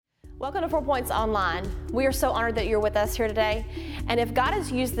Welcome to 4 Points Online. We are so honored that you're with us here today. And if God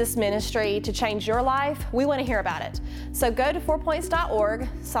has used this ministry to change your life, we want to hear about it. So go to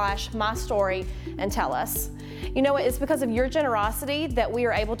 4points.org/mystory and tell us. You know what? It's because of your generosity that we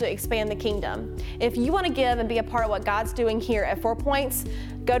are able to expand the kingdom. If you want to give and be a part of what God's doing here at 4 Points,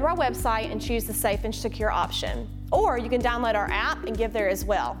 go to our website and choose the safe and secure option. Or you can download our app and give there as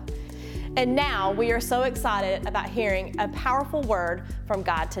well. And now we are so excited about hearing a powerful word from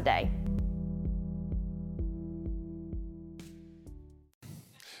God today.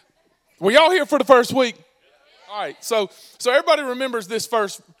 Were y'all here for the first week? All right, so everybody remembers this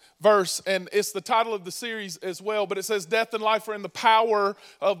first verse, and it's the title of the series as well, but it says, death and life are in the power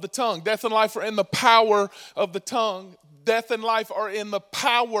of the tongue. Death and life are in the power of the tongue. Death and life are in the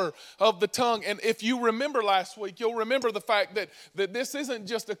power of the tongue. And if you remember last week, you'll remember the fact that this isn't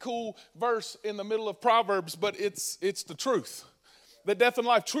just a cool verse in the middle of Proverbs, but it's the truth. That death and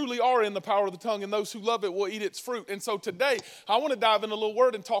life truly are in the power of the tongue, and those who love it will eat its fruit. And so today, I want to dive in a little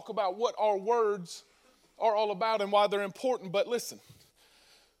word and talk about what our words are all about and why they're important. But listen,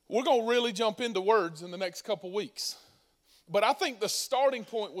 we're going to really jump into words in the next couple weeks. But I think the starting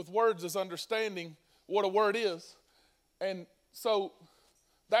point with words is understanding what a word is. And so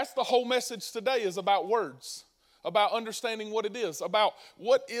that's the whole message today, is about words, about understanding what it is, about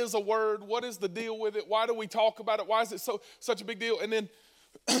what is a word, what is the deal with it, why do we talk about it, why is it such a big deal? And then,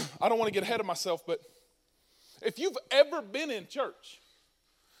 I don't want to get ahead of myself, but if you've ever been in church,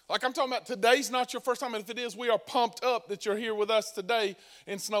 like I'm talking about, today's not your first time, and if it is, we are pumped up that you're here with us today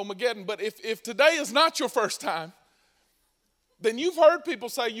in Snowmageddon. But if today is not your first time, then you've heard people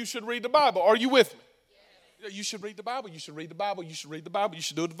say you should read the Bible. Are you with me? You should read the Bible. You should read the Bible. You should read the Bible. You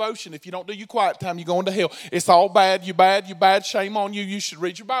should do a devotion. If you don't do your quiet time, you're going to hell. It's all bad. You bad. You bad. Shame on you. You should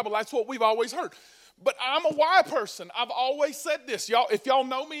read your Bible. That's what we've always heard. But I'm a why person. I've always said this. Y'all, if y'all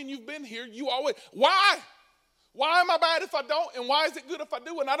know me and you've been here, you always, why? Why am I bad if I don't? And why is it good if I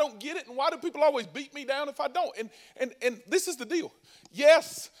do? And I don't get it. And why do people always beat me down if I don't? And this is the deal.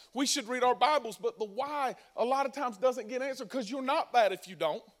 Yes, we should read our Bibles, but the why a lot of times doesn't get answered, because you're not bad if you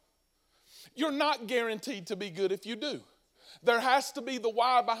don't. You're not guaranteed to be good if you do. There has to be the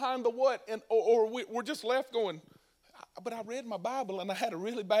why behind the what, or we're just left going, but I read my Bible and I had a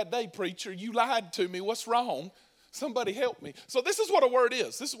really bad day, preacher. You lied to me. What's wrong? Somebody help me. So this is what a word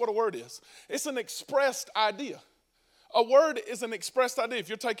is. This is what a word is. It's an expressed idea. A word is an expressed idea. If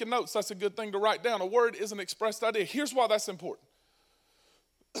you're taking notes, that's a good thing to write down. A word is an expressed idea. Here's why that's important.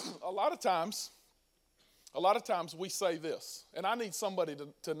 A lot of times we say this, and I need somebody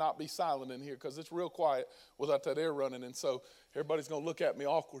to not be silent in here, because it's real quiet without that air running, and so everybody's going to look at me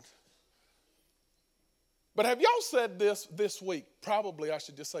awkward. But have y'all said this week? Probably I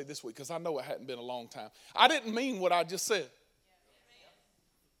should just say this week, because I know it hadn't been a long time. I didn't mean what I just said.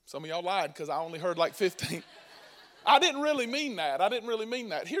 Some of y'all lied, because I only heard like 15. I didn't really mean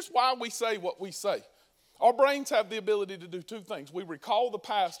that. Here's why we say what we say. Our brains have the ability to do two things. We recall the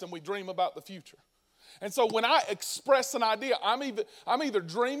past and we dream about the future. And so when I express an idea, I'm either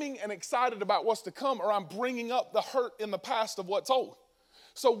dreaming and excited about what's to come, or I'm bringing up the hurt in the past of what's old.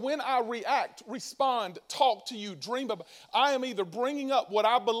 So when I react, respond, talk to you, dream about, I am either bringing up what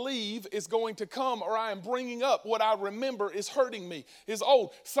I believe is going to come, or I am bringing up what I remember is hurting me, is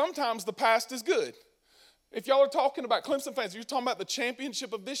old. Sometimes the past is good. If y'all are talking about Clemson fans, you're talking about the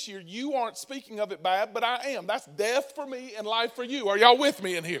championship of this year, you aren't speaking of it bad, but I am. That's death for me and life for you. Are y'all with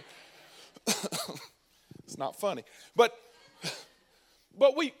me in here? It's not funny, but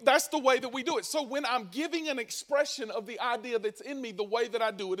that's the way that we do it. So when I'm giving an expression of the idea that's in me, the way that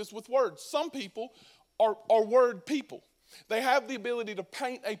I do it is with words. Some people are word people. They have the ability to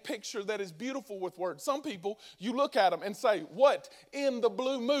paint a picture that is beautiful with words. Some people, you look at them and say, what in the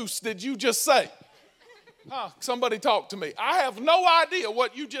blue moose did you just say? Somebody talk to me. I have no idea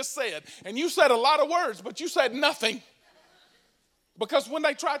what you just said. And you said a lot of words, but you said nothing. Because when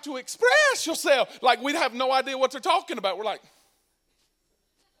they try to express yourself, like we have no idea what they're talking about. We're like,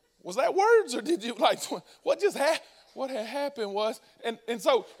 was that words, or did you, like, what just happened? What had happened was, and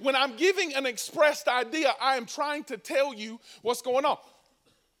so when I'm giving an expressed idea, I am trying to tell you what's going on.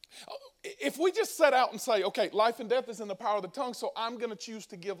 If we just set out and say, okay, life and death is in the power of the tongue, so I'm going to choose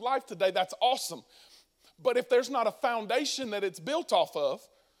to give life today, that's awesome. But if there's not a foundation that it's built off of,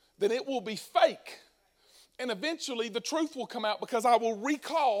 then it will be fake. And eventually the truth will come out, because I will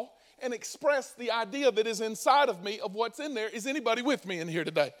recall and express the idea that is inside of me of what's in there. Is anybody with me in here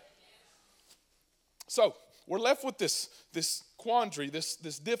today? So we're left with this quandary, this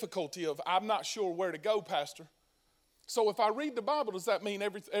difficulty of, I'm not sure where to go, Pastor. So if I read the Bible, does that mean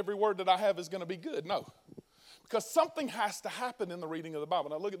every word that I have is going to be good? No. Because something has to happen in the reading of the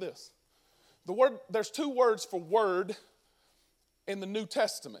Bible. Now look at this. There's two words for word in the New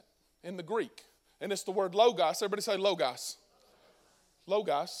Testament, in the Greek. And it's the word logos. Everybody say logos.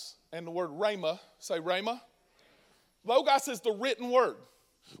 Logos. And the word rhema. Say rhema. Logos is the written word.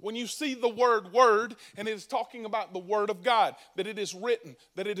 When you see the word, and it is talking about the word of God, that it is written,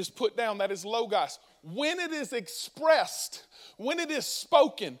 that it is put down, that is logos. When it is expressed, when it is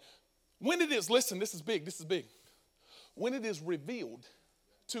spoken, when it is, listen, this is big. When it is revealed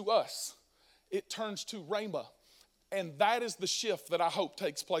to us, it turns to rhema. And that is the shift that I hope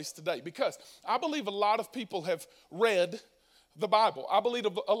takes place today. Because I believe a lot of people have read the Bible. I believe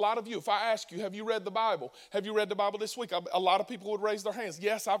a lot of you, if I ask you, have you read the Bible? Have you read the Bible this week? A lot of people would raise their hands.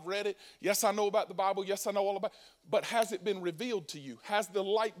 Yes, I've read it. Yes, I know about the Bible. Yes, I know all about it. But has it been revealed to you? Has the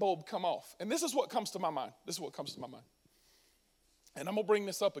light bulb come off? And this is what comes to my mind. And I'm going to bring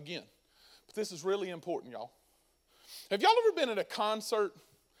this up again. But this is really important, y'all. Have y'all ever been at a concert?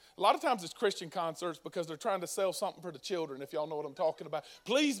 A lot of times it's Christian concerts because they're trying to sell something for the children, if y'all know what I'm talking about.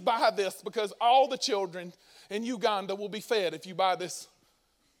 Please buy this because all the children in Uganda will be fed if you buy this.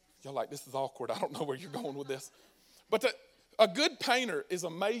 Y'all like, this is awkward. I don't know where you're going with this. But a good painter is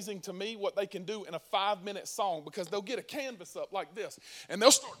amazing to me what they can do in a 5-minute song, because they'll get a canvas up like this and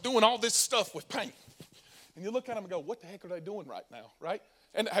they'll start doing all this stuff with paint. And you look at them and go, what the heck are they doing right now, right?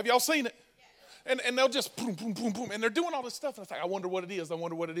 And have y'all seen it? And they'll just boom, boom, boom, boom. And they're doing all this stuff. And it's like, I wonder what it is.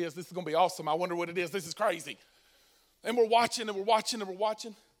 This is going to be awesome. I wonder what it is. This is crazy. And we're watching. And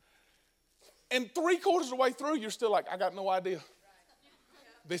 3/4 of the way through, you're still like, I got no idea.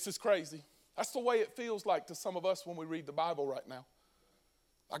 This is crazy. That's the way it feels like to some of us when we read the Bible right now.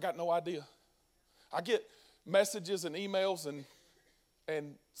 I got no idea. I get messages and emails and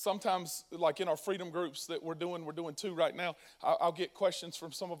sometimes, like in our freedom groups that we're doing 2 right now, I'll get questions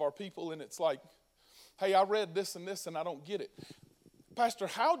from some of our people, and it's like, hey, I read this and this, and I don't get it. Pastor,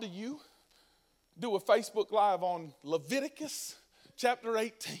 how do you do a Facebook Live on Leviticus chapter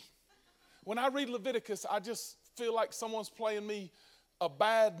 18? When I read Leviticus, I just feel like someone's playing me a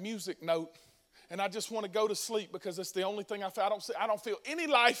bad music note, and I just want to go to sleep because it's the only thing I feel. I don't feel any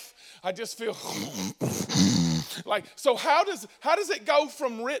life. I just feel... Like, so how does it go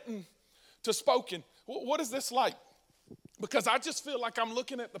from written to spoken? What is this like? Because I just feel like I'm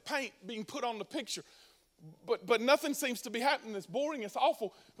looking at the paint being put on the picture, but nothing seems to be happening. It's boring. It's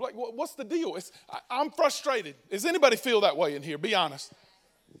awful. Like, what's the deal? I'm frustrated. Does anybody feel that way in here? Be honest.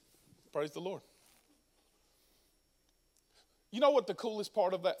 Praise the Lord. You know what the coolest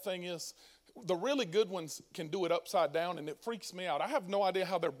part of that thing is? The really good ones can do it upside down, and it freaks me out. I have no idea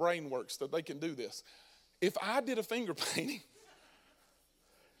how their brain works that they can do this. If I did a finger painting,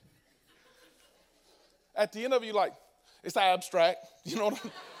 at the end of it, you're like, it's abstract. You know what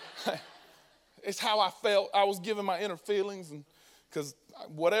I mean? It's how I felt. I was giving my inner feelings, and because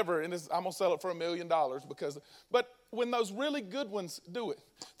whatever, and I'm going to sell it for $1 million. But when those really good ones do it,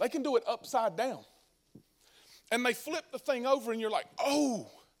 they can do it upside down. And they flip the thing over, and you're like,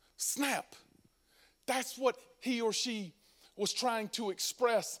 oh, snap. That's what he or she was trying to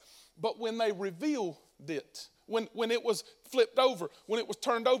express. But when they reveal it, when it was flipped over, when it was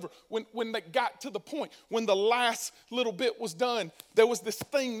turned over, when they got to the point, when the last little bit was done, there was this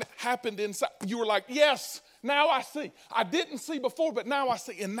thing that happened inside. You were like, yes, now I see. I didn't see before, but now I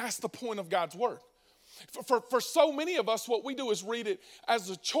see. And that's the point of God's word. For so many of us, what we do is read it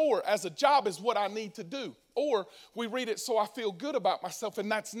as a chore, as a job, is what I need to do. Or we read it so I feel good about myself,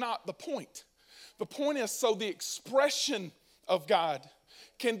 and that's not the point. The point is so the expression of God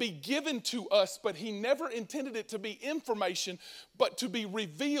can be given to us, but he never intended it to be information, but to be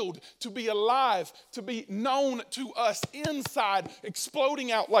revealed, to be alive, to be known to us inside,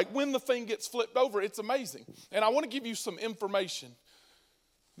 exploding out. Like when the thing gets flipped over, it's amazing. And I want to give you some information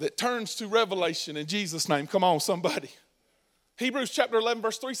that turns to revelation in Jesus' name. Come on, somebody. Hebrews chapter 11,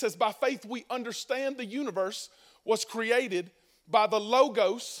 verse 3 says, by faith we understand the universe was created by the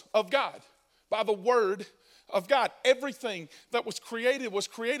logos of God, by the word of God. Everything that was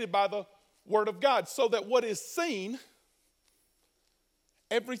created by the word of God, so that what is seen,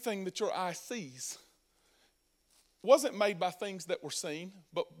 everything that your eye sees, wasn't made by things that were seen,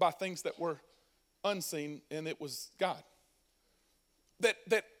 but by things that were unseen, and it was God.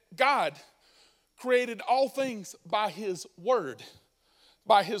 That God created all things by his word.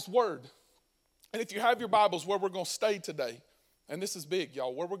 By his word. And if you have your Bibles, where we're going to stay today, and this is big,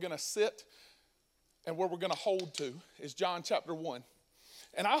 y'all, where we're going to sit and where we're going to hold to is John chapter 1.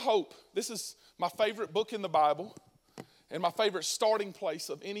 And I hope, this is my favorite book in the Bible and my favorite starting place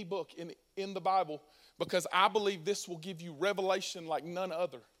of any book in the Bible, because I believe this will give you revelation like none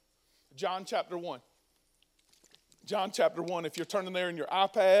other. John chapter 1. John chapter 1, if you're turning there in your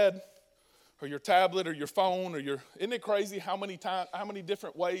iPad or your tablet or your phone isn't it crazy how many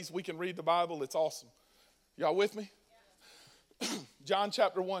different ways we can read the Bible? It's awesome. Y'all with me? John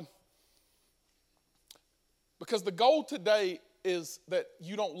chapter 1. Because the goal today is that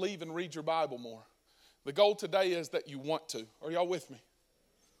you don't leave and read your Bible more. The goal today is that you want to. Are y'all with me?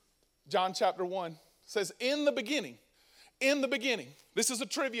 John chapter 1 says, in the beginning. This is a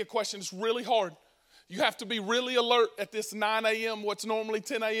trivia question. It's really hard. You have to be really alert at this 9 a.m., what's normally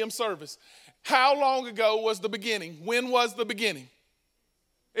 10 a.m. service. How long ago was the beginning? When was the beginning?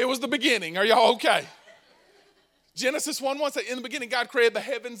 It was the beginning. Are y'all okay? Genesis 1:1 says, in the beginning, God created the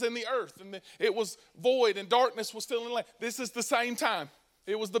heavens and the earth, and it was void, and darkness was filling the land. This is the same time.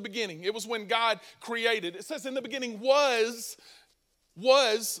 It was the beginning. It was when God created. It says, in the beginning was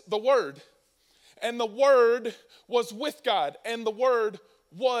the Word, and the Word was with God, and the Word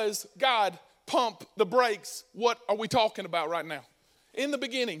was God. Pump the brakes. What are we talking about right now? In the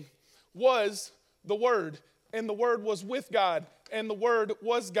beginning was the Word, and the Word was with God, and the Word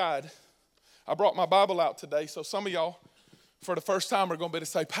was God. I brought my Bible out today, so some of y'all, for the first time, are going to be able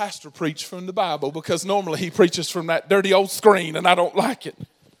to say, Pastor preached from the Bible, because normally he preaches from that dirty old screen, and I don't like it.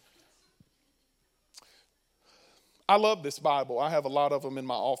 I love this Bible. I have a lot of them in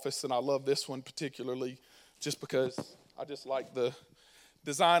my office, and I love this one particularly just because I just like the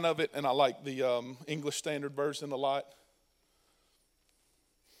design of it, and I like the English Standard Version a lot.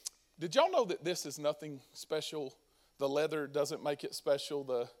 Did y'all know that this is nothing special? The leather doesn't make it special.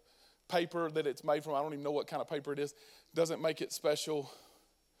 The paper that it's made from, I don't even know what kind of paper it is, doesn't make it special.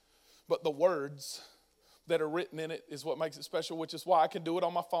 But the words that are written in it is what makes it special, which is why I can do it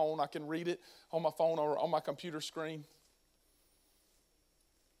on my phone. I can read it on my phone or on my computer screen.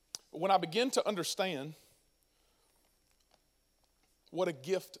 When I begin to understand what a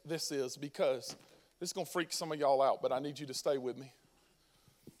gift this is, because this is going to freak some of y'all out, but I need you to stay with me.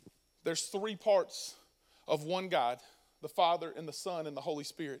 There's 3 parts of one God, the Father and the Son and the Holy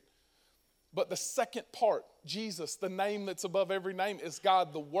Spirit. But the second part, Jesus, the name that's above every name, is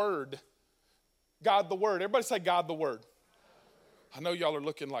God the Word. God the Word. Everybody say God the Word. I know y'all are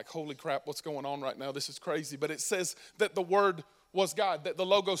looking like, holy crap, what's going on right now? This is crazy. But it says that the Word was God, that the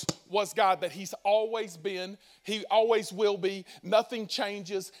Logos was God, that He's always been, He always will be, nothing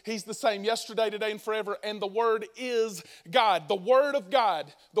changes. He's the same yesterday, today, and forever. And the Word is God. The Word of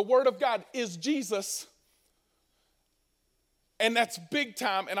God is Jesus. And that's big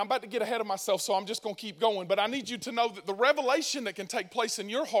time, and I'm about to get ahead of myself, so I'm just going to keep going. But I need you to know that the revelation that can take place in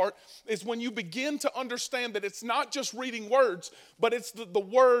your heart is when you begin to understand that it's not just reading words, but it's the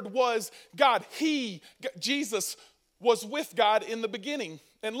Word was God. Jesus, was with God in the beginning.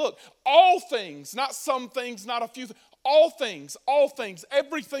 And look, all things, not some things, not a few things, all things,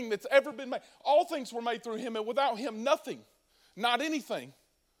 everything that's ever been made, all things were made through Him, and without Him, nothing, not anything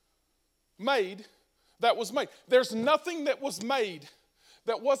made that was made. There's nothing that was made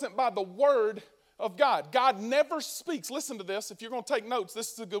that wasn't by the Word of God. God never speaks. Listen to this. If you're going to take notes,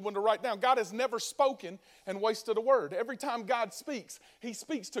 this is a good one to write down. God has never spoken and wasted a word. Every time God speaks, He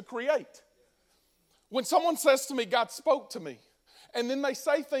speaks to create. When someone says to me, God spoke to me, and then they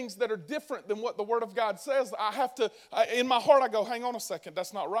say things that are different than what the Word of God says, I have to, in my heart, I go, hang on a second,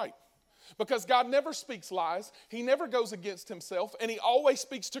 that's not right. Because God never speaks lies. He never goes against Himself, and He always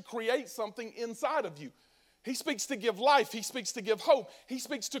speaks to create something inside of you. He speaks to give life. He speaks to give hope. He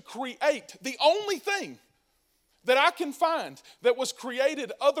speaks to create. The only thing that I can find that was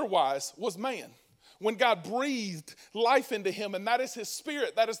created otherwise was man. When God breathed life into him, and that is His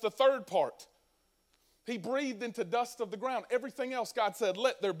Spirit, that is the third part. He breathed into dust of the ground. Everything else God said,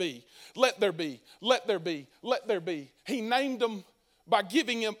 let there be, let there be, let there be, let there be. He named them by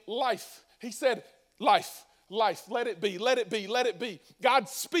giving him life. He said, life, life, let it be, let it be, let it be. God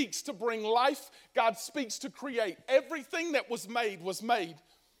speaks to bring life. God speaks to create. Everything that was made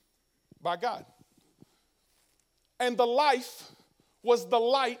by God. And the life was the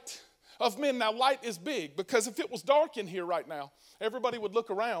light of men. Now, light is big, because if it was dark in here right now, everybody would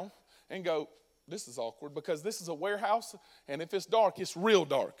look around and go, this is awkward, because this is a warehouse, and if it's dark, it's real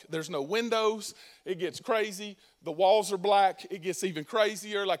dark. There's no windows. It gets crazy. The walls are black. It gets even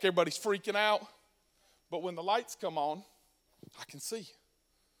crazier, like everybody's freaking out. But when the lights come on, I can see.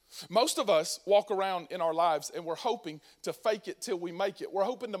 Most of us walk around in our lives, and we're hoping to fake it till we make it. We're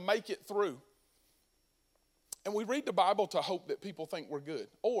hoping to make it through. And we read the Bible to hope that people think we're good.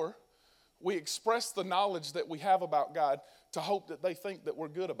 Or we express the knowledge that we have about God to hope that they think that we're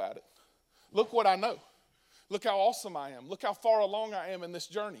good about it. Look what I know. Look how awesome I am. Look how far along I am in this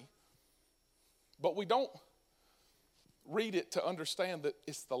journey. But we don't read it to understand that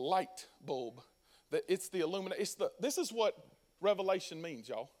it's the light bulb That it's the illumination. This is what revelation means,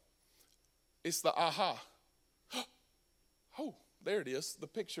 y'all. It's the aha. Oh, there it is. The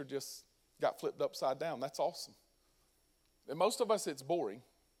picture just got flipped upside down. That's awesome. And most of us, it's boring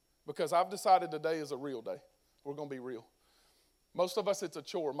because I've decided today is a real day. We're going to be real. Most of us, it's a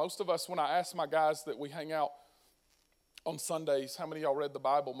chore. Most of us, when I ask my guys that we hang out on Sundays, how many of y'all read the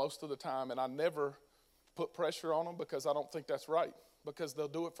Bible most of the time? And I never put pressure on them because I don't think that's right, because they'll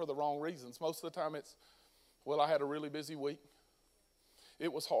do it for the wrong reasons. Most of the time it's, well, I had a really busy week.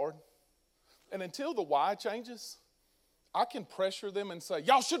 It was hard. And until the why changes, I can pressure them and say,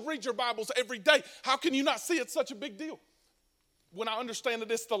 y'all should read your Bibles every day. How can you not see it's such a big deal? When I understand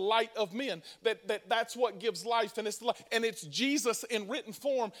that it's the light of men, that's what gives life, and it's Jesus in written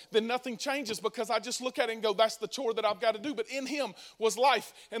form, then nothing changes because I just look at it and go, that's the chore that I've got to do. But in him was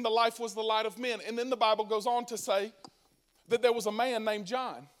life, and the life was the light of men. And then the Bible goes on to say that there was a man named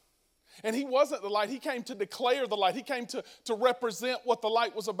John. And he wasn't the light. He came to declare the light. He came to represent what the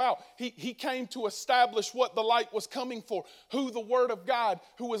light was about. He came to establish what the light was coming for, who the Word of God,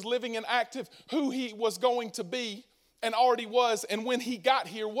 who was living and active, who he was going to be and already was, and when he got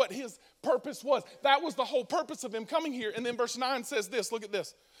here, what his purpose was. That was the whole purpose of him coming here. And then verse 9 says this, look at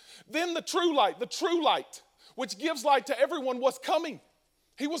this. Then the true light, which gives light to everyone, was coming.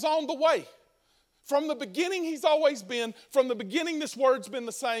 He was on the way. From the beginning, he's always been. From the beginning, this word's been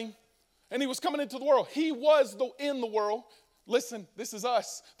the same. And he was coming into the world. He was in the world. Listen, this is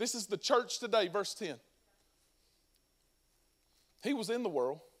us. This is the church today, verse 10. He was in the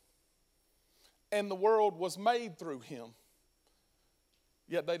world, and the world was made through him,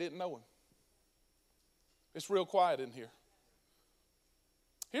 yet they didn't know him. It's real quiet in here.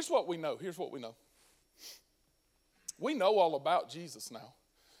 Here's what we know. We know all about Jesus now.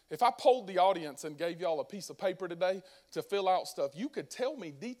 If I polled the audience and gave y'all a piece of paper today to fill out stuff, you could tell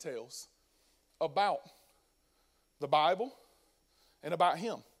me details about the Bible and about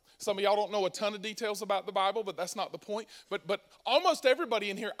him. Some of y'all don't know a ton of details about the Bible, but that's not the point. But almost everybody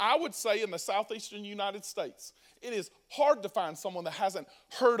in here, I would say in the southeastern United States, it is hard to find someone that hasn't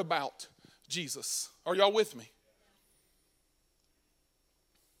heard about Jesus. Are y'all with me?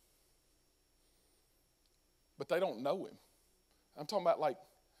 But they don't know him. I'm talking about like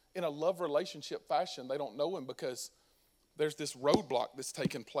in a love relationship fashion, they don't know him because there's this roadblock that's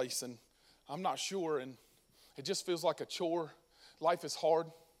taking place, and I'm not sure, and it just feels like a chore. Life is hard.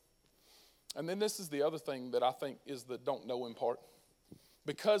 And then this is the other thing that I think is the don't know him part.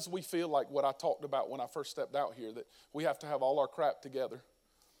 Because we feel like what I talked about when I first stepped out here, that we have to have all our crap together.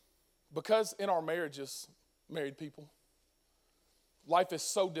 Because in our marriages, married people, life is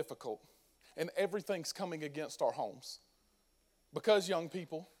so difficult and everything's coming against our homes. Because young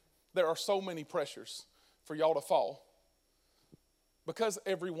people, there are so many pressures for y'all to fall. Because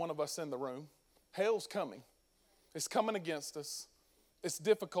every one of us in the room, hell's coming. It's coming against us. It's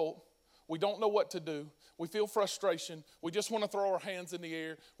difficult. We don't know what to do. We feel frustration. We just want to throw our hands in the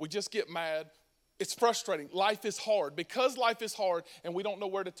air. We just get mad. It's frustrating. Life is hard. Because life is hard and we don't know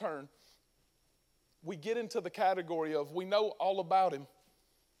where to turn, we get into the category of we know all about him,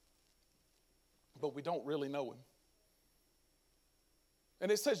 but we don't really know him.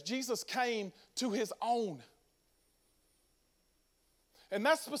 And it says Jesus came to his own. And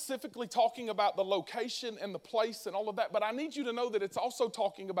that's specifically talking about the location and the place and all of that. But I need you to know that it's also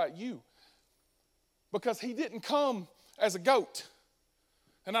talking about you. Because he didn't come as a goat.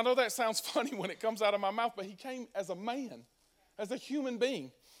 And I know that sounds funny when it comes out of my mouth, but he came as a man, as a human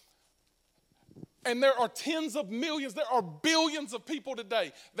being. And there are tens of millions, there are billions of people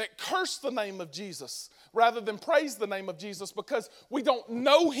today that curse the name of Jesus rather than praise the name of Jesus because we don't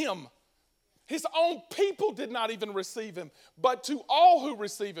know him. His own people did not even receive him. But to all who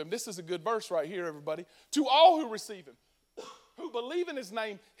receive him, this is a good verse right here, everybody. To all who receive him, who believe in his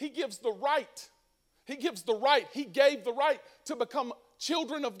name, he gives the right. He gives the right. He gave the right to become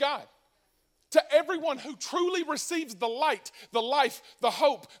children of God. To everyone who truly receives the light, the life, the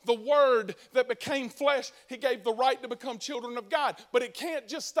hope, the word that became flesh, he gave the right to become children of God. But it can't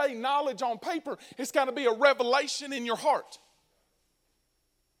just stay knowledge on paper. It's got to be a revelation in your heart.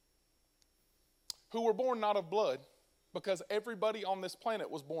 Who were born not of blood, because everybody on this planet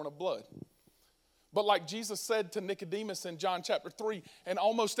was born of blood. But like Jesus said to Nicodemus in John chapter 3, and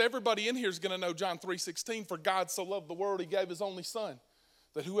almost everybody in here is going to know John 3:16, for God so loved the world, he gave his only son,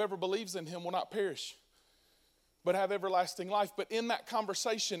 that whoever believes in him will not perish, but have everlasting life. But in that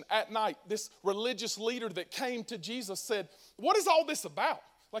conversation at night, this religious leader that came to Jesus said, what is all this about?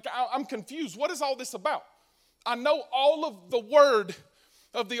 Like, I'm confused. What is all this about? I know all of the word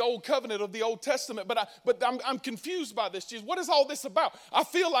of the old covenant, of the Old Testament. But I'm confused by this, Jesus. What is all this about? I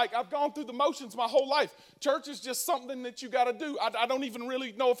feel like I've gone through the motions my whole life. Church is just something that you got to do. I don't even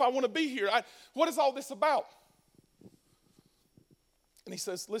really know if I want to be here. What is all this about? And he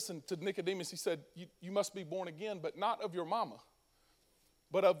says, listen, to Nicodemus, he said, you must be born again, but not of your mama,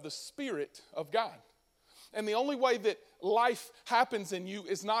 but of the Spirit of God. And the only way that life happens in you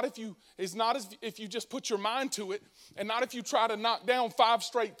is not if you just put your mind to it, and not if you try to knock down 5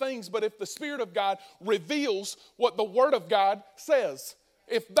 straight things, but if the Spirit of God reveals what the Word of God says.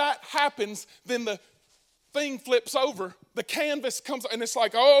 If that happens, then the thing flips over, the canvas comes, and it's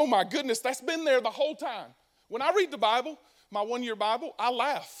like, oh my goodness, that's been there the whole time. When I read the Bible, my 1-year Bible, I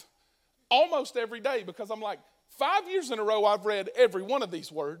laugh almost every day because I'm like, 5 years in a row I've read every one of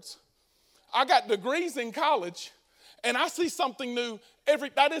these words. I got degrees in college, and I see something new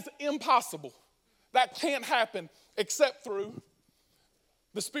that is impossible. That can't happen except through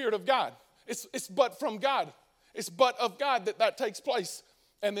the Spirit of God. It's but from God. It's but of God that takes place.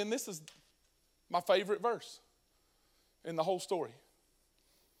 And then this is my favorite verse in the whole story.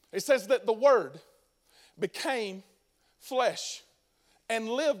 It says that the Word became flesh and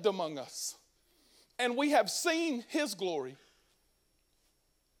lived among us. And we have seen His glory.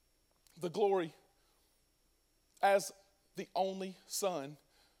 The glory as the only Son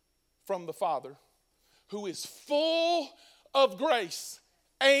from the Father, who is full of grace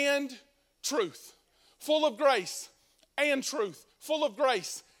and truth. Full of grace and truth. Full of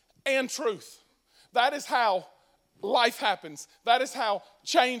grace and truth. That is how life happens. That is how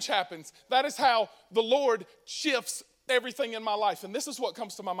change happens. That is how the Lord shifts everything in my life. And this is what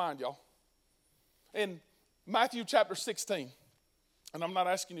comes to my mind, y'all. In Matthew chapter 16, and I'm not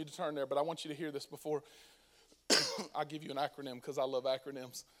asking you to turn there, but I want you to hear this before I give you an acronym, because I love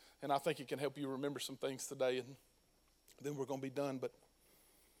acronyms, and I think it can help you remember some things today, and then we're going to be done. But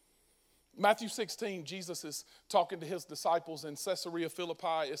Matthew 16, Jesus is talking to his disciples in Caesarea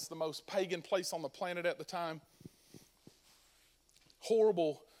Philippi. It's the most pagan place on the planet at the time.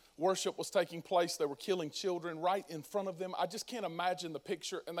 Horrible worship was taking place. They were killing children right in front of them. I just can't imagine the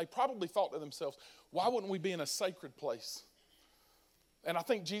picture. And they probably thought to themselves, why wouldn't we be in a sacred place? And I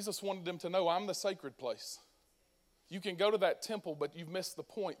think Jesus wanted them to know, I'm the sacred place. You can go to that temple, but you've missed the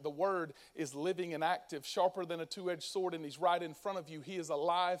point. The Word is living and active, sharper than a two-edged sword, and He's right in front of you. He is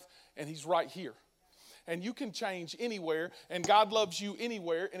alive, and He's right here. And you can change anywhere, and God loves you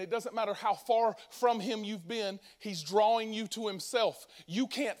anywhere, and it doesn't matter how far from Him you've been. He's drawing you to Himself. You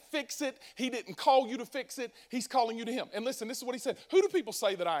can't fix it. He didn't call you to fix it. He's calling you to Him. And listen, this is what He said. Who do people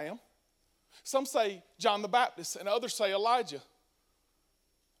say that I am? Some say John the Baptist, and others say Elijah.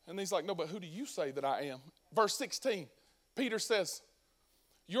 And He's like, no, but who do you say that I am? Verse 16, Peter says,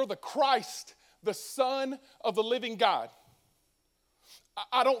 you're the Christ, the Son of the living God.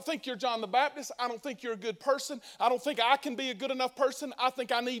 I don't think you're John the Baptist. I don't think you're a good person. I don't think I can be a good enough person. I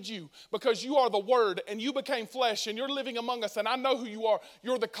think I need you, because you are the Word, and you became flesh, and you're living among us, and I know who you are.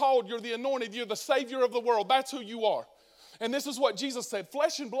 You're the called, you're the anointed, you're the Savior of the world. That's who you are. And this is what Jesus said.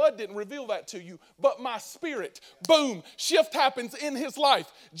 Flesh and blood didn't reveal that to you, but my Spirit. Boom. Shift happens in his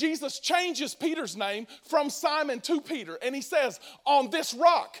life. Jesus changes Peter's name from Simon to Peter. And he says, on this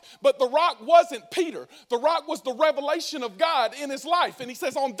rock. But the rock wasn't Peter. The rock was the revelation of God in his life. And he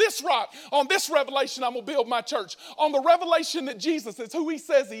says, on this rock, on this revelation, I'm going to build my church. On the revelation that Jesus is who He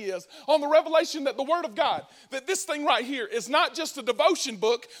says He is. On the revelation that the Word of God, that this thing right here is not just a devotion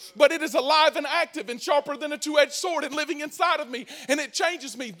book, but it is alive and active and sharper than a two-edged sword and living inside of me, and it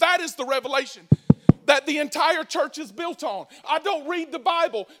changes me. That is the revelation that the entire church is built on. I don't read the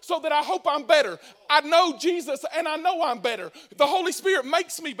Bible so that I hope I'm better. I know Jesus, and I know I'm better. The Holy Spirit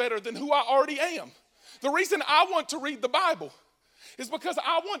makes me better than who I already am. The reason I want to read the Bible is because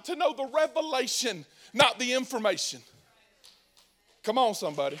I want to know the revelation, not the information. Come on,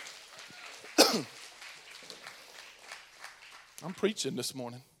 somebody. I'm preaching this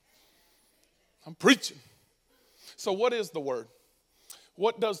morning. I'm preaching. So what is the Word?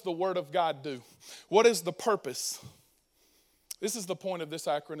 What does the Word of God do? What is the purpose? This is the point of this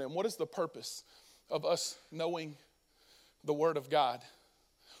acronym. What is the purpose of us knowing the Word of God?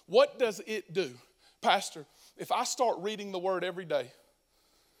 What does it do? Pastor, if I start reading the Word every day,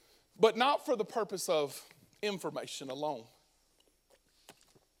 but not for the purpose of information alone,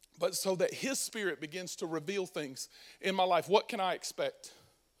 but so that His Spirit begins to reveal things in my life, what can I expect?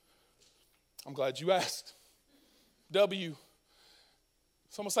 I'm glad you asked. W.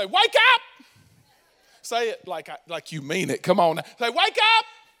 Someone say, wake up. Say it like you mean it. Come on now. Say, wake up.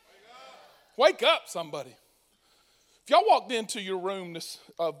 Wake up, somebody. If y'all walked into your room,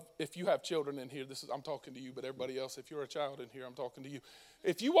 if you have children in here, I'm talking to you, but everybody else, if you're a child in here, I'm talking to you.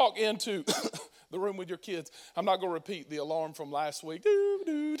 If you walk into the room with your kids, I'm not going to repeat the alarm from last week.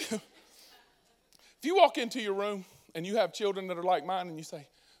 If you walk into your room and you have children that are like mine and you say,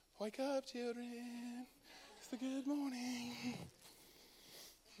 wake up, children. It's a good morning.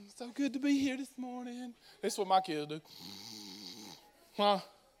 It's so good to be here this morning. That's what my kids do.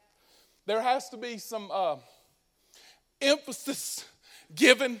 There has to be some emphasis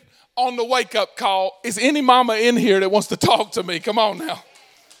given on the wake-up call. Is any mama in here that wants to talk to me? Come on now.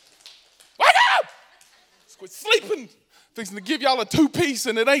 Wake up! Quit sleeping. Fixing to give y'all a 2-piece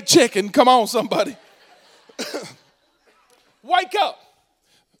and it ain't chicken. Come on, somebody. Wake up.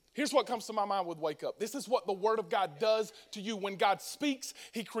 Here's what comes to my mind with wake up. This is what the Word of God does to you. When God speaks,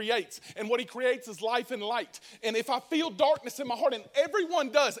 He creates. And what He creates is life and light. And if I feel darkness in my heart, and everyone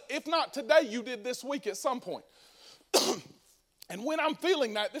does, if not today, you did this week at some point. And when I'm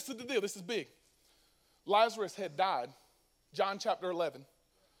feeling that, this is the deal. This is big. Lazarus had died. John chapter 11.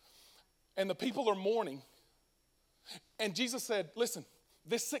 And the people are mourning. And Jesus said, listen,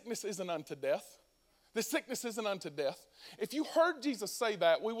 this sickness isn't unto death. This sickness isn't unto death. If you heard Jesus say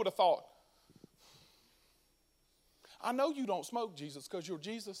that, we would have thought, I know you don't smoke, Jesus, because you're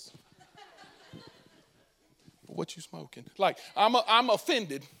Jesus. But what you smoking? Like, I'm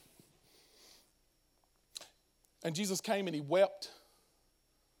offended. And Jesus came and He wept.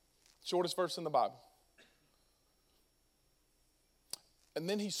 Shortest verse in the Bible. And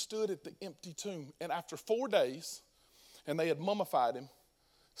then He stood at the empty tomb. And after 4 days, and they had mummified Him,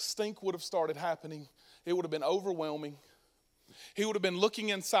 stink would have started happening. It would have been overwhelming. He would have been looking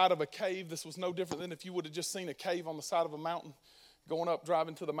inside of a cave. This was no different than if you would have just seen a cave on the side of a mountain, going up,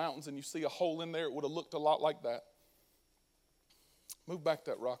 driving to the mountains, and you see a hole in there. It would have looked a lot like that. Move back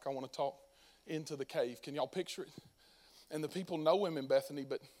that rock. I want to talk into the cave. Can y'all picture it? And the people know Him in Bethany,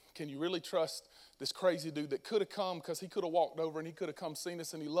 but can you really trust this crazy dude that could have come, because he could have walked over and he could have come seen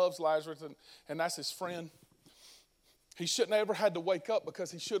us, and he loves Lazarus, and that's his friend. He shouldn't have ever had to wake up,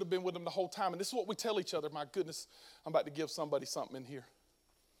 because he should have been with him the whole time. And this is what we tell each other. My goodness, I'm about to give somebody something in here.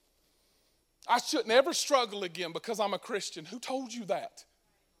 I shouldn't ever struggle again because I'm a Christian. Who told you that?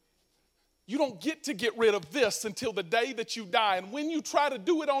 You don't get to get rid of this until the day that you die. And when you try to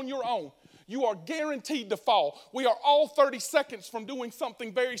do it on your own, you are guaranteed to fall. We are all 30 seconds from doing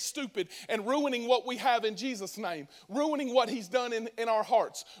something very stupid and ruining what we have in Jesus' name, ruining what He's done in our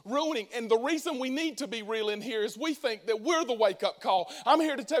hearts, ruining. And the reason we need to be real in here is we think that we're the wake-up call. I'm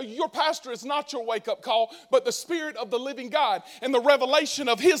here to tell you, your pastor is not your wake-up call, but the Spirit of the living God and the revelation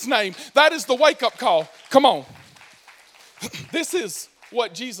of His name. That is the wake-up call. Come on. This is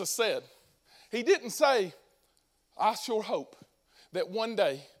what Jesus said. He didn't say, I sure hope that one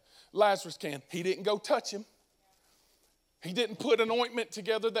day Lazarus can. He didn't go touch him. He didn't put an ointment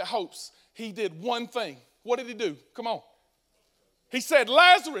together that hopes. He did one thing. What did He do? Come on. He said,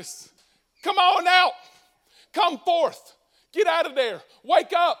 Lazarus, come on out. Come forth. Get out of there.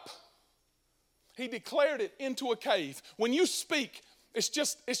 Wake up. He declared it into a cave. When you speak, it's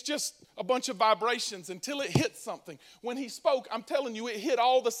just a bunch of vibrations until it hits something. When He spoke, I'm telling you, it hit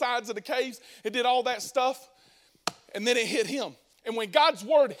all the sides of the caves. It did all that stuff. And then it hit him. And when God's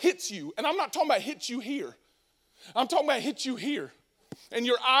word hits you, and I'm not talking about hits you here. I'm talking about hits you here. And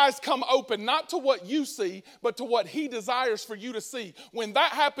your eyes come open, not to what you see, but to what He desires for you to see. When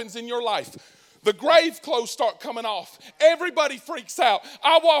that happens in your life, the grave clothes start coming off. Everybody freaks out.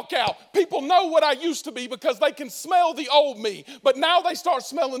 I walk out. People know what I used to be because they can smell the old me. But now they start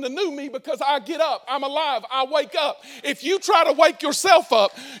smelling the new me because I get up. I'm alive. I wake up. If you try to wake yourself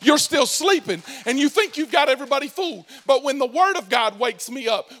up, you're still sleeping. And you think you've got everybody fooled. But when the Word of God wakes me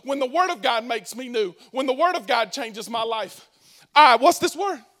up, when the Word of God makes me new, when the Word of God changes my life, what's this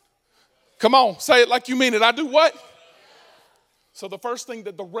word? Come on, say it like you mean it. I do what? So the first thing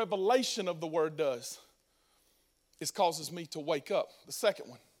that the revelation of the Word does is causes me to wake up. The second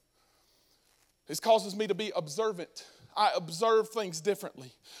one is causes me to be observant. I observe things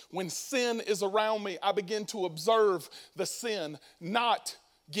differently. When sin is around me, I begin to observe the sin, not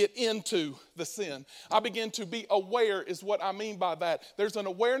get into the sin. I begin to be aware is what I mean by that. There's an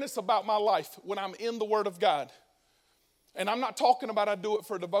awareness about my life when I'm in the Word of God. And I'm not talking about I do it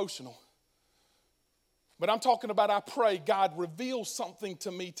for devotional. But I'm talking about I pray, God, reveal something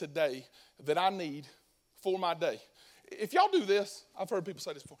to me today that I need for my day. If y'all do this, I've heard people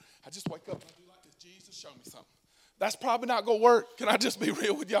say this before, I just wake up and I do like this, Jesus, show me something. That's probably not going to work. Can I just be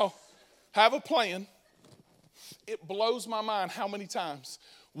real with y'all? Have a plan. It blows my mind how many times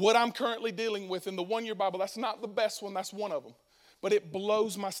what I'm currently dealing with in the one-year Bible, that's not the best one, that's one of them. But it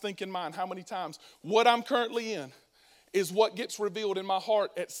blows my stinking mind how many times what I'm currently in is what gets revealed in my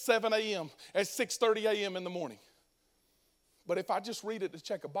heart at 7 a.m., at 6:30 a.m. in the morning. But if I just read it to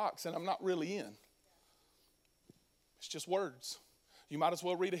check a box and I'm not really in, it's just words. You might as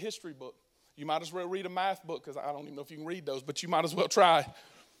well read a history book. You might as well read a math book, because I don't even know if you can read those, but you might as well try.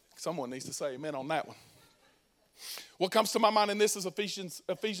 Someone needs to say amen on that one. What comes to my mind in this is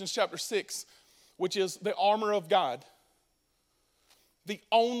Ephesians chapter 6, which is the armor of God. The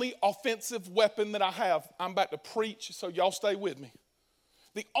only offensive weapon that I have. I'm about to preach, so y'all stay with me.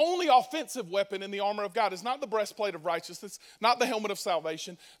 The only offensive weapon in the armor of God is not the breastplate of righteousness, not the helmet of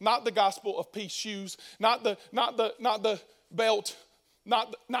salvation, not the gospel of peace shoes, not the belt,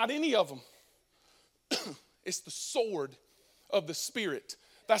 not any of them. It's the sword of the Spirit.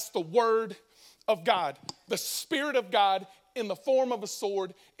 That's the word of God. The Spirit of God in the form of a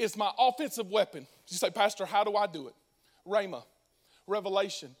sword is my offensive weapon. You say, Pastor, how do I do it? Rhema,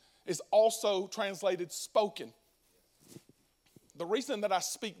 revelation, is also translated spoken. The reason that I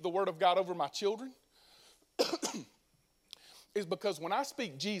speak the word of God over my children is because when I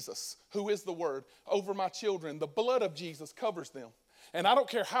speak Jesus, who is the word, over my children, the blood of Jesus covers them. And I don't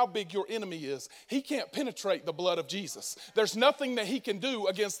care how big your enemy is, he can't penetrate the blood of Jesus. There's nothing that he can do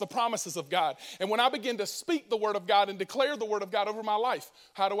against the promises of God. And when I begin to speak the word of God and declare the word of God over my life,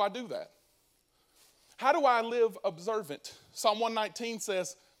 how do I do that? How do I live observant? Psalm 119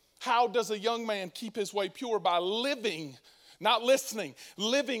 says, how does a young man keep his way pure? By living, not listening,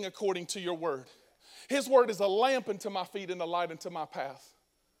 living according to your word. His word is a lamp unto my feet and a light unto my path.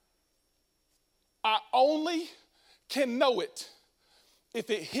 I only can know it if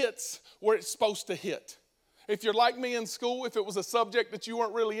it hits where it's supposed to hit. If you're like me in school, if it was a subject that you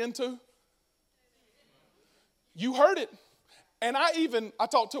weren't really into, you heard it. And I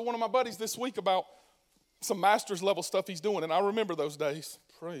talked to one of my buddies this week about some master's level stuff he's doing, and I remember those days.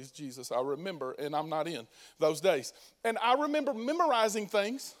 Praise Jesus, I remember, and I'm not in those days. And I remember memorizing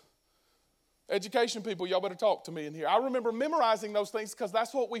things. Education people, y'all better talk to me in here. I remember memorizing those things because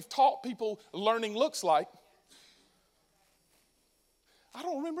that's what we've taught people learning looks like. I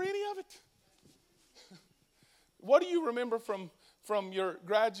don't remember any of it. What do you remember from your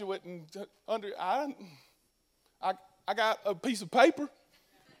graduate and under? I got a piece of paper.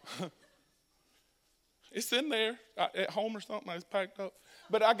 It's in there at home or something. It's packed up.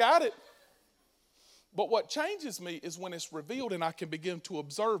 But I got it. But what changes me is when it's revealed and I can begin to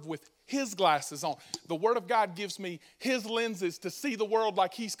observe with his glasses on. The word of God gives me his lenses to see the world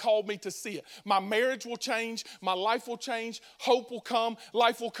like he's called me to see it. My marriage will change. My life will change. Hope will come.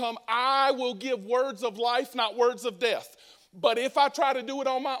 Life will come. I will give words of life, not words of death. But if I try to do it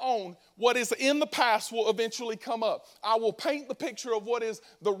on my own, what is in the past will eventually come up. I will paint the picture of what is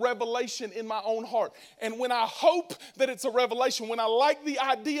the revelation in my own heart. And when I hope that it's a revelation, when I like the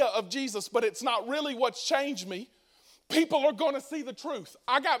idea of Jesus, but it's not really what's changed me, people are going to see the truth.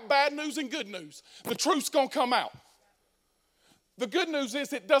 I got bad news and good news. The truth's going to come out. The good news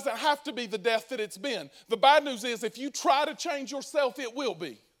is it doesn't have to be the death that it's been. The bad news is if you try to change yourself, it will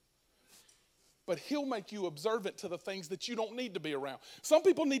be. But he'll make you observant to the things that you don't need to be around. Some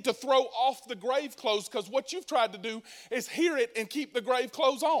people need to throw off the grave clothes because what you've tried to do is hear it and keep the grave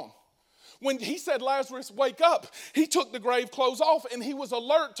clothes on. When he said, Lazarus, wake up, he took the grave clothes off and he was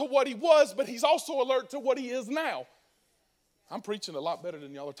alert to what he was, but he's also alert to what he is now. I'm preaching a lot better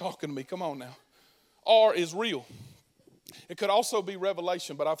than y'all are talking to me. Come on now. R is real. It could also be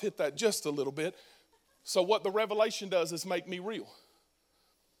revelation, but I've hit that just a little bit. So what the revelation does is make me real.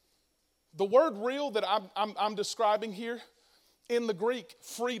 The word real that I'm describing here, in the Greek,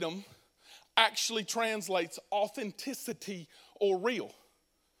 freedom, actually translates authenticity or real.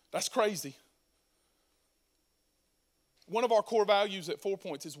 That's crazy. One of our core values at 4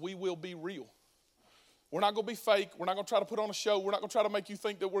 Points is we will be real. We're not going to be fake. We're not going to try to put on a show. We're not going to try to make you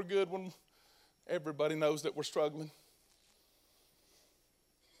think that we're good when everybody knows that we're struggling.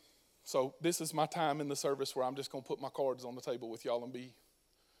 So this is my time in the service where I'm just going to put my cards on the table with y'all and be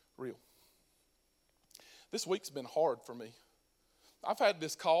real. This week's been hard for me. I've had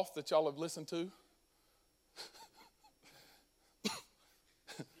this cough that y'all have listened to.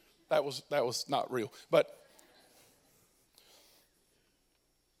 That was not real.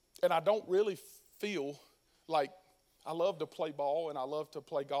 And I don't really feel like I love to play ball and I love to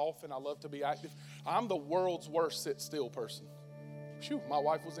play golf and I love to be active. I'm the world's worst sit still person. Phew, my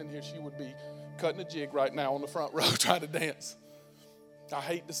wife was in here, she would be cutting a jig right now on the front row trying to dance. I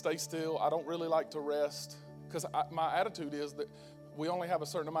hate to stay still. I don't really like to rest because my attitude is that we only have a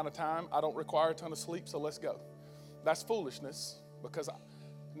certain amount of time. I don't require a ton of sleep, so let's go. That's foolishness because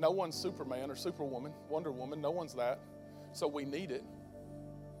no one's Superman or Superwoman, Wonder Woman. No one's that. So we need it.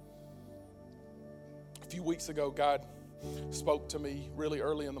 A few weeks ago, God spoke to me really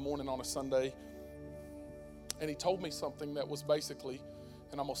early in the morning on a Sunday. And he told me something that was basically,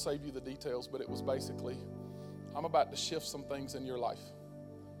 and I'm going to save you the details, but it was basically, I'm about to shift some things in your life.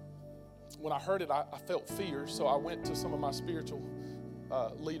 When I heard it, I felt fear, so I went to some of my spiritual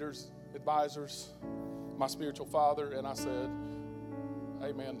leaders, advisors, my spiritual father, and I said,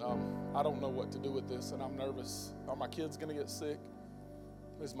 hey man, I don't know what to do with this, and I'm nervous. Are my kids going to get sick?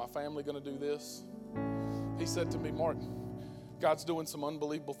 Is my family going to do this? He said to me, Mark, God's doing some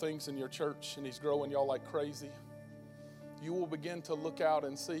unbelievable things in your church, and he's growing y'all like crazy. You will begin to look out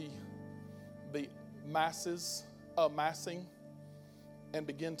and see the masses amassing and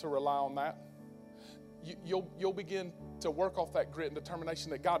begin to rely on that. You'll begin to work off that grit and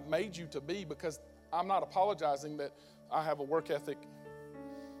determination that God made you to be, because I'm not apologizing that I have a work ethic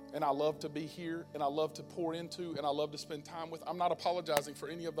and I love to be here and I love to pour into and I love to spend time with. I'm not apologizing for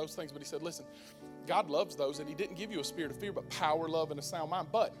any of those things, but he said, listen, God loves those, and he didn't give you a spirit of fear, but power, love, and a sound mind.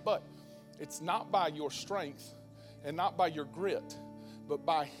 But it's not by your strength and not by your grit, but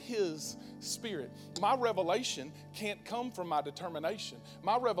by his spirit. My revelation can't come from my determination.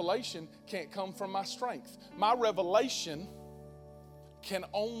 My revelation can't come from my strength. My revelation can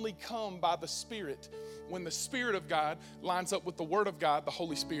only come by the Spirit. When the Spirit of God lines up with the Word of God, the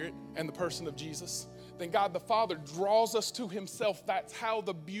Holy Spirit, and the person of Jesus, then God the Father draws us to himself. That's how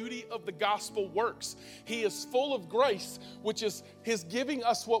the beauty of the gospel works. He is full of grace, which is his giving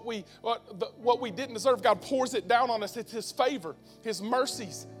us what we didn't deserve. God pours it down on us. It's his favor, his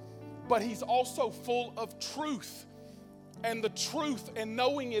mercies. But he's also full of truth. And the truth and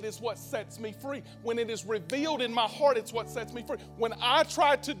knowing it is what sets me free. When it is revealed in my heart, it's what sets me free. When I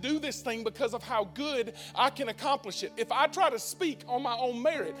try to do this thing because of how good I can accomplish it, if I try to speak on my own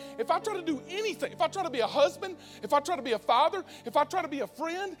merit, if I try to do anything, if I try to be a husband, if I try to be a father, if I try to be a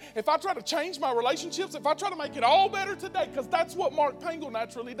friend, if I try to change my relationships, if I try to make it all better today, because that's what Mark Pangel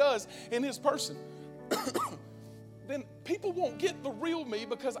naturally does in his person, then people won't get the real me,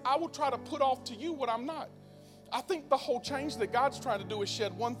 because I will try to put off to you what I'm not. I think the whole change that God's trying to do is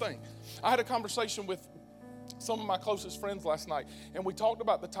shed one thing. I had a conversation with some of my closest friends last night, and we talked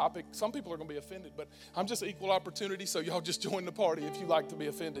about the topic. Some people are going to be offended, but I'm just equal opportunity, so y'all just join the party if you like to be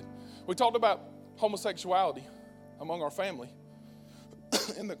offended. We talked about homosexuality among our family,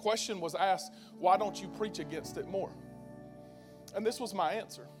 and the question was asked, why don't you preach against it more? And this was my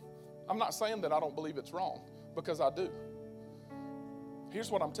answer. I'm not saying that I don't believe it's wrong, because I do. Here's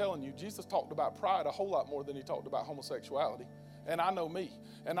what I'm telling you. Jesus talked about pride a whole lot more than he talked about homosexuality. And I know me,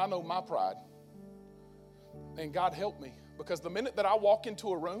 and I know my pride. And God help me, because the minute that I walk into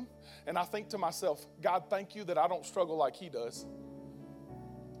a room and I think to myself, God, thank you that I don't struggle like he does,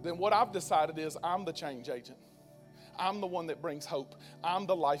 then what I've decided is I'm the change agent. I'm the one that brings hope. I'm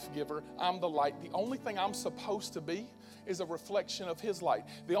the life giver. I'm the light. The only thing I'm supposed to be is a reflection of his light.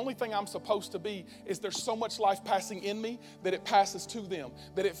 The only thing I'm supposed to be is there's so much life passing in me that it passes to them,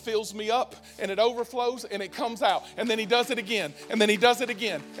 that it fills me up and it overflows and it comes out. And then he does it again, and then he does it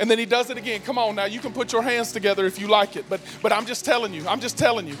again, and then he does it again. Come on now, you can put your hands together if you like it, but I'm just telling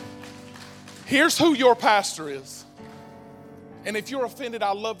you, here's who your pastor is. And if you're offended,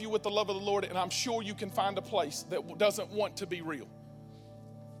 I love you with the love of the Lord, and I'm sure you can find a place that doesn't want to be real.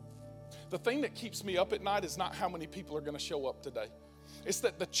 The thing that keeps me up at night is not how many people are going to show up today. It's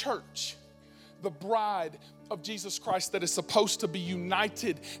that the church, the bride of Jesus Christ that is supposed to be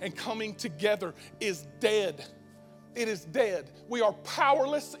united and coming together, is dead. It is dead. We are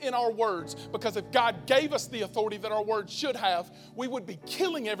powerless in our words, because if God gave us the authority that our words should have, we would be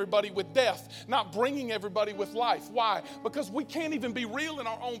killing everybody with death, not bringing everybody with life. Why? Because we can't even be real in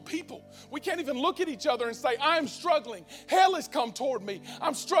our own people. We can't even look at each other and say, I'm struggling. Hell has come toward me.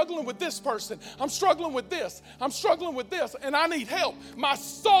 I'm struggling with this person. I'm struggling with this. I'm struggling with this, and I need help. My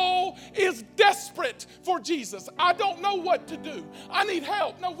soul is desperate for Jesus. I don't know what to do. I need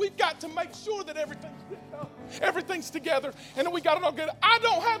help. No, we've got to make sure that everything's together, and then we got it all good. I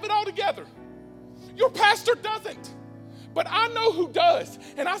don't have it all together. Your pastor doesn't, but I know who does.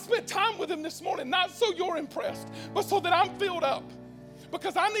 And I spent time with him this morning, not so you're impressed, but so that I'm filled up,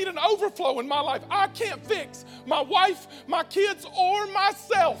 because I need an overflow in my life. I can't fix my wife, my kids, or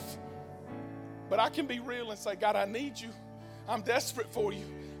myself, but I can be real and say, God, I need you. I'm desperate for you.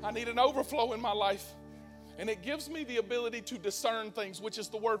 I need an overflow in my life. And it gives me the ability to discern things, which is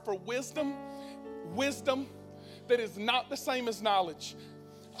the word for wisdom. Wisdom that is not the same as knowledge.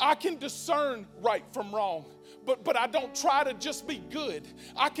 I can discern right from wrong, but I don't try to just be good.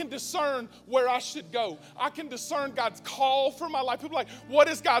 I can discern where I should go. I can discern God's call for my life. People are like, what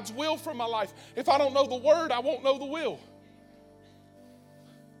is God's will for my life? If I don't know the word, I won't know the will.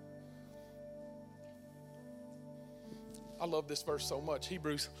 I love this verse so much.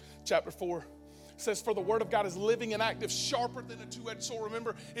 Hebrews chapter 4 says, for the word of God is living and active, sharper than a two-edged sword.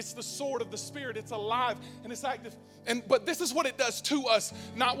 Remember, it's the sword of the Spirit. It's alive and it's active. But this is what it does to us,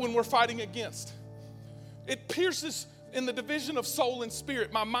 not when we're fighting against. It pierces in the division of soul and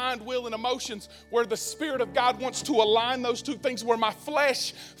spirit, my mind, will, and emotions, where the Spirit of God wants to align those two things, where my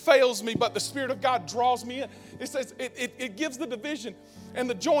flesh fails me, but the Spirit of God draws me in. It says it gives the division and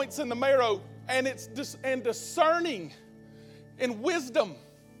the joints and the marrow, and it's and discerning in wisdom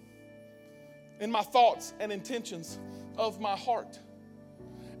in my thoughts and intentions of my heart.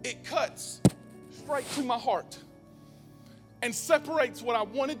 It cuts straight to my heart and separates what I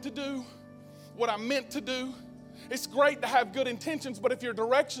wanted to do, what I meant to do. It's great to have good intentions, but if your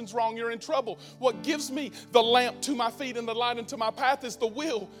direction's wrong, you're in trouble. What gives me the lamp to my feet and the light into my path is the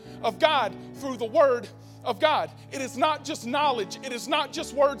will of God through the Word of God. It is not just knowledge. It is not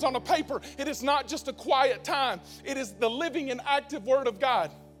just words on a paper. It is not just a quiet time. It is the living and active Word of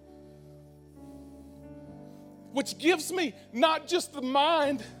God, which gives me not just the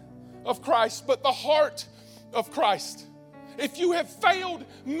mind of Christ, but the heart of Christ. If you have failed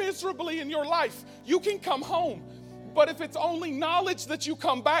miserably in your life, you can come home. But if it's only knowledge that you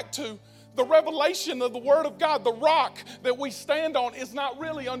come back to, the revelation of the Word of God, the rock that we stand on, is not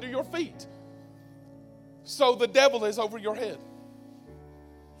really under your feet. So the devil is over your head,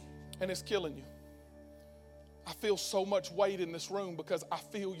 and it's killing you. I feel so much weight in this room because I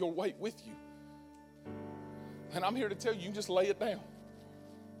feel your weight with you. And I'm here to tell you, you can just lay it down.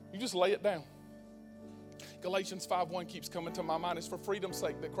 You just lay it down. Galatians 5:1 keeps coming to my mind. It's for freedom's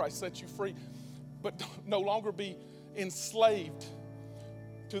sake that Christ set you free. But no longer be enslaved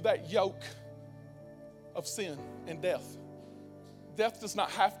to that yoke of sin and death. Death does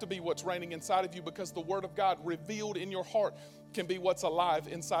not have to be what's reigning inside of you, because the Word of God revealed in your heart can be what's alive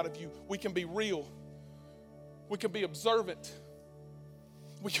inside of you. We can be real. We can be observant.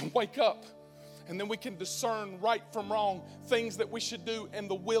 We can wake up. And then we can discern right from wrong, things that we should do, and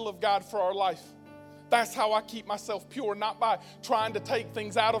the will of God for our life. That's how I keep myself pure, not by trying to take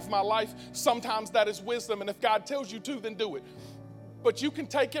things out of my life. Sometimes that is wisdom, and if God tells you to, then do it. But you can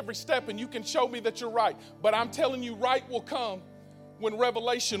take every step and you can show me that you're right. But I'm telling you, right will come when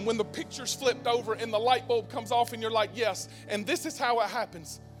revelation, when the picture's flipped over and the light bulb comes off and you're like, yes. And this is how it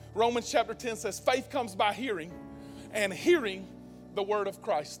happens. Romans chapter 10 says, faith comes by hearing, and hearing the Word of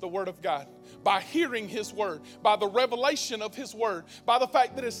Christ, the Word of God. By hearing His Word, by the revelation of His Word, by the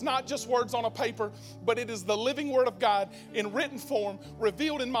fact that it's not just words on a paper, but it is the living Word of God in written form,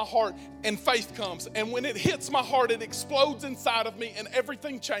 revealed in my heart, and faith comes. And when it hits my heart, it explodes inside of me and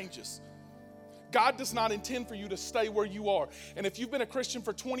everything changes. God does not intend for you to stay where you are. And if you've been a Christian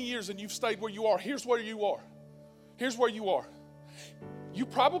for 20 years and you've stayed where you are, here's where you are. Here's where you are. You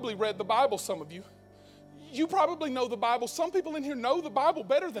probably read the Bible, some of you. You probably know the Bible. Some people in here know the Bible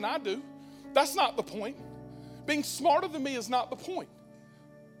better than I do. That's not the point. Being smarter than me is not the point.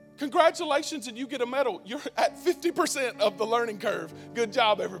 Congratulations, and you get a medal. You're at 50% of the learning curve. Good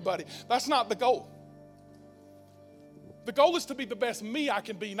job, everybody. That's not the goal. The goal is to be the best me I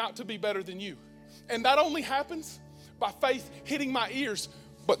can be, not to be better than you. And that only happens by faith hitting my ears,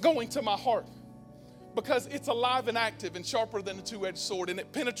 but going to my heart. Because it's alive and active and sharper than a two-edged sword, and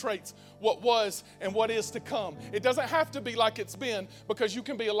it penetrates what was and what is to come. It doesn't have to be like it's been, because you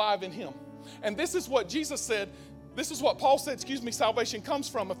can be alive in Him. And this is what Jesus said. This is what Paul said, salvation comes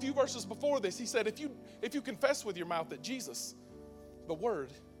from. A few verses before this, he said, if you confess with your mouth that Jesus, the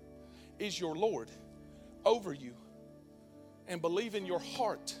Word, is your Lord over you, and believe in your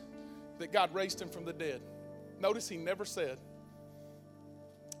heart that God raised Him from the dead. Notice he never said,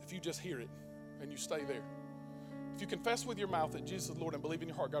 if you just hear it and you stay there. If you confess with your mouth that Jesus is Lord and believe in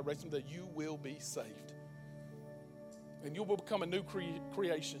your heart God raised Him from the dead, you will be saved. And you will become a new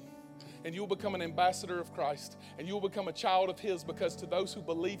creation. And you will become an ambassador of Christ. And you will become a child of His, because to those who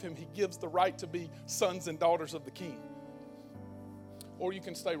believe Him, He gives the right to be sons and daughters of the King. Or you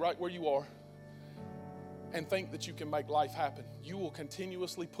can stay right where you are and think that you can make life happen. You will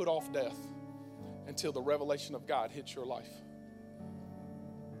continuously put off death until the revelation of God hits your life.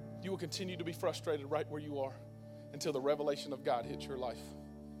 You will continue to be frustrated right where you are until the revelation of God hits your life.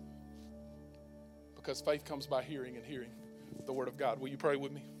 Because faith comes by hearing, and hearing the Word of God. Will you pray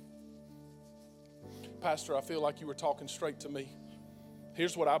with me? Pastor, I feel like you were talking straight to me.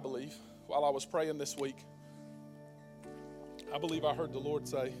 Here's what I believe. While I was praying this week, I believe I heard the Lord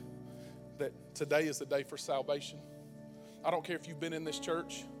say that today is the day for salvation. I don't care if you've been in this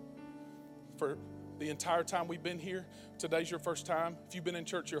church for the entire time we've been here. Today's your first time. If you've been in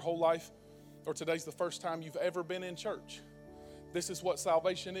church your whole life, or today's the first time you've ever been in church. This is what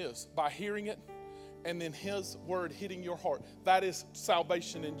salvation is. By hearing it and then his word hitting your heart. That is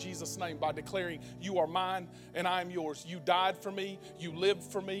salvation in Jesus' name, by declaring, you are mine and I am yours. You died for me, you lived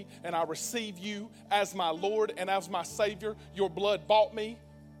for me, and I receive you as my Lord and as my Savior. Your blood bought me,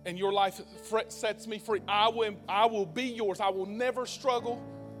 and your life sets me free. I will be yours. I will never struggle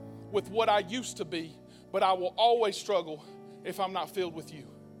with what I used to be, but I will always struggle if I'm not filled with you.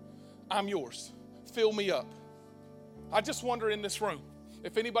 I'm yours. Fill me up. I just wonder in this room,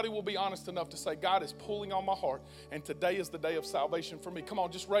 if anybody will be honest enough to say, God is pulling on my heart, and today is the day of salvation for me. Come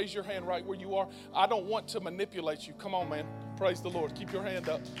on, just raise your hand right where you are. I don't want to manipulate you. Come on, man. Praise the Lord. Keep your hand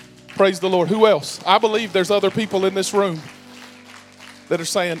up. Praise the Lord. Who else? I believe there's other people in this room that are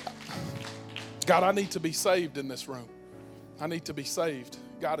saying, God, I need to be saved in this room. I need to be saved.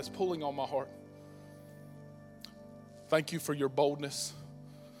 God is pulling on my heart. Thank you for your boldness.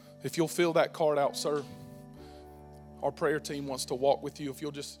 If you'll fill that card out, sir, our prayer team wants to walk with you. If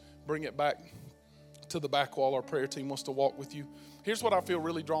you'll just bring it back to the back wall, our prayer team wants to walk with you. Here's what I feel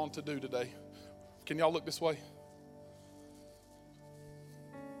really drawn to do today. Can y'all look this way?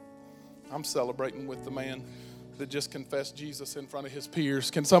 I'm celebrating with the man that just confessed Jesus in front of his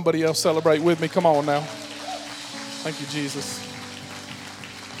peers. Can somebody else celebrate with me? Come on now. Thank you, Jesus.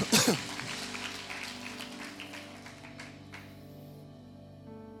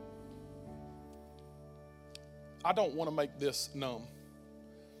 I don't want to make this numb.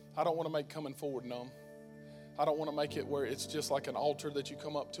 I don't want to make coming forward numb. I don't want to make it where it's just like an altar that you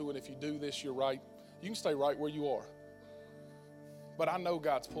come up to, and if you do this, you're right. You can stay right where you are. But I know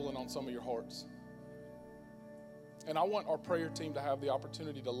God's pulling on some of your hearts. And I want our prayer team to have the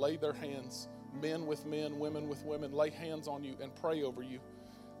opportunity to lay their hands, men with men, women with women, lay hands on you and pray over you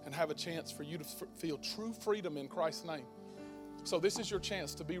and have a chance for you to feel true freedom in Christ's name. So this is your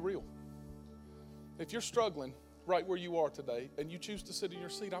chance to be real. If you're struggling right where you are today and you choose to sit in your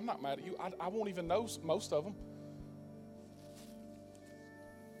seat, I'm not mad at you. I won't even know most of them.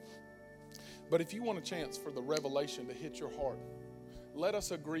 But if you want a chance for the revelation to hit your heart, let us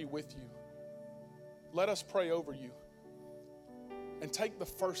agree with you. Let us pray over you. And take the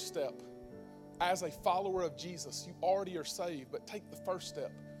first step. As a follower of Jesus, you already are saved, but take the first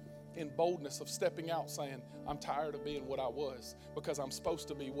step in boldness of stepping out saying, I'm tired of being what I was because I'm supposed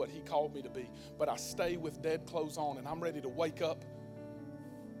to be what he called me to be. But I stay with dead clothes on, and I'm ready to wake up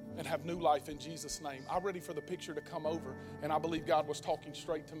and have new life in Jesus' name. I'm ready for the picture to come over, and I believe God was talking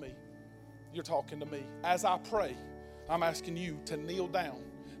straight to me. You're talking to me. As I pray, I'm asking you to kneel down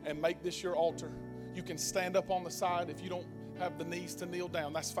and make this your altar. You can stand up on the side. If you don't have the knees to kneel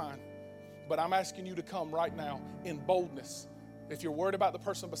down, that's fine. But I'm asking you to come right now in boldness. If you're worried about the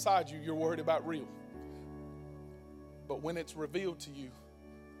person beside you, you're worried about real. But when it's revealed to you,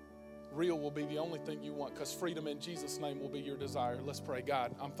 real will be the only thing you want, because freedom in Jesus' name will be your desire. Let's pray.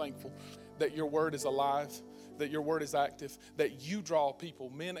 God, I'm thankful that your word is alive, that your word is active, that you draw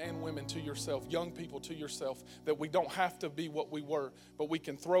people, men and women, to yourself, young people to yourself, that we don't have to be what we were, but we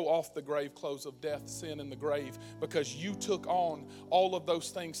can throw off the grave clothes of death, sin, and the grave, because you took on all of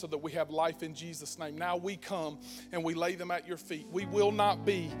those things so that we have life in Jesus' name. Now we come and we lay them at your feet. We will not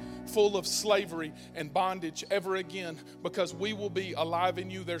be full of slavery and bondage ever again, because we will be alive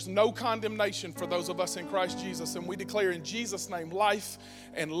in you. There's no condemnation for those of us in Christ Jesus, and we declare in Jesus' name life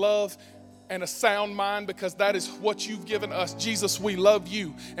and love and a sound mind, because that is what you've given us. Jesus, we love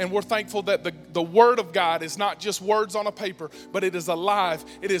you, and we're thankful that the word of God is not just words on a paper, but it is alive,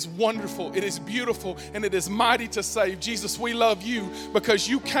 it is wonderful, it is beautiful, and it is mighty to save. Jesus, we love you because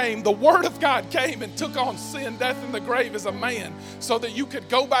you came, the word of God came and took on sin, death, and the grave as a man so that you could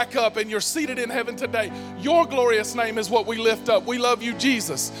go back up, and you're seated in heaven today. Your glorious name is what we lift up. We love you,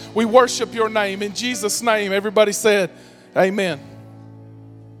 Jesus. We worship your name. In Jesus' name, everybody said, amen.